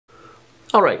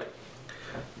All right.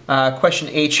 Question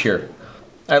H here.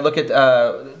 I look at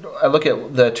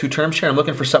the two terms here. I'm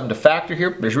looking for something to factor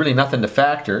here. There's really nothing to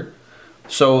factor.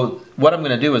 So what I'm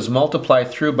going to do is multiply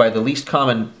through by the least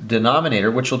common denominator,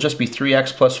 which will just be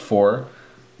 3x plus 4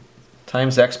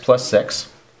 times x plus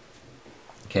 6.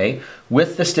 Okay,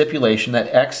 with the stipulation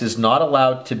that x is not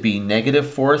allowed to be negative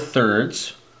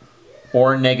 4/3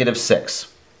 or negative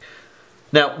 6.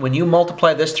 Now, when you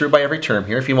multiply this through by every term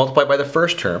here, if you multiply by the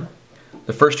first term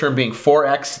being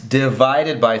 4x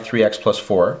divided by 3x plus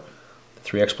 4, the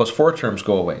 3x plus 4 terms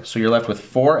go away. So you're left with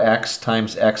 4x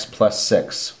times x plus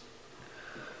 6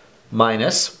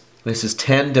 minus, this is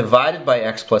 10 divided by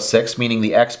x plus 6, meaning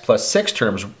the x plus 6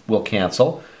 terms will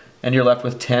cancel, and you're left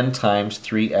with 10 times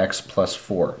 3x plus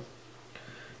 4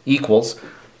 equals,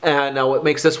 and now what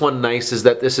makes this one nice is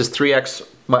that this is 3x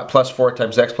plus 4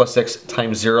 times x plus 6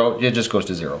 times 0. It just goes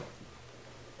to 0.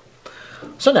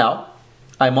 So now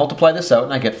I multiply this out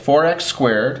and I get 4x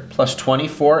squared plus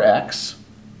 24x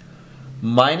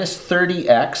minus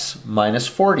 30x minus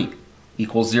 40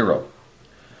 equals 0.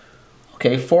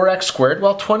 Okay, 4x squared,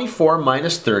 well, 24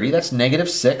 minus 30, that's negative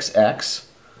 6x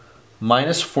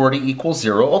minus 40 equals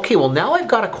 0. Okay, well, now I've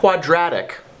got a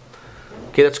quadratic.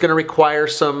 Okay, that's going to require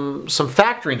some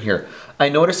factoring here. I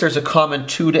notice there's a common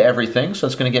 2 to everything, so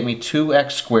it's going to get me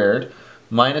 2x squared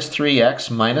minus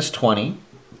 3x minus 20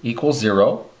 equals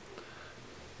 0.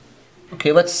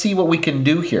 Okay, let's see what we can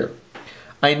do here.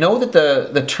 I know that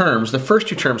the first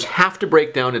two terms have to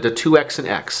break down into 2x and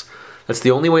x. That's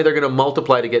the only way they're going to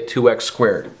multiply to get 2x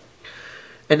squared.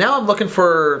 And now I'm looking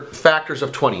for factors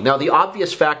of 20. Now the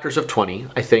obvious factors of 20,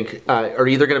 I think, are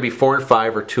either going to be 4 and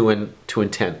 5 or 2 and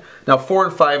 10. Now 4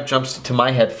 and 5 jumps to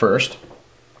my head first.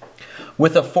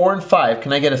 With a 4 and 5,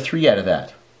 can I get a 3 out of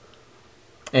that?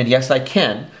 And yes, I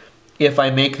can, if I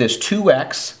make this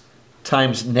 2x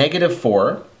times negative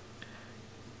 4,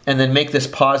 and then make this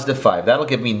positive 5. That'll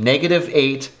give me negative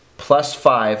 8 plus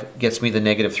 5 gets me the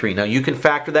negative 3. Now you can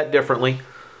factor that differently.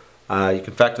 You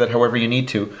can factor that however you need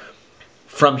to.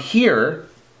 From here,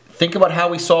 think about how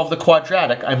we solve the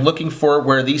quadratic. I'm looking for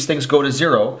where these things go to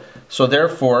 0. So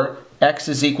therefore, x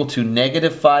is equal to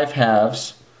negative 5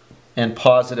 halves and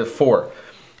positive 4.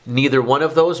 Neither one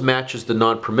of those matches the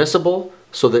non-permissible.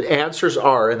 So the answers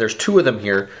are, and there's two of them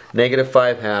here, negative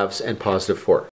 5 halves and positive 4.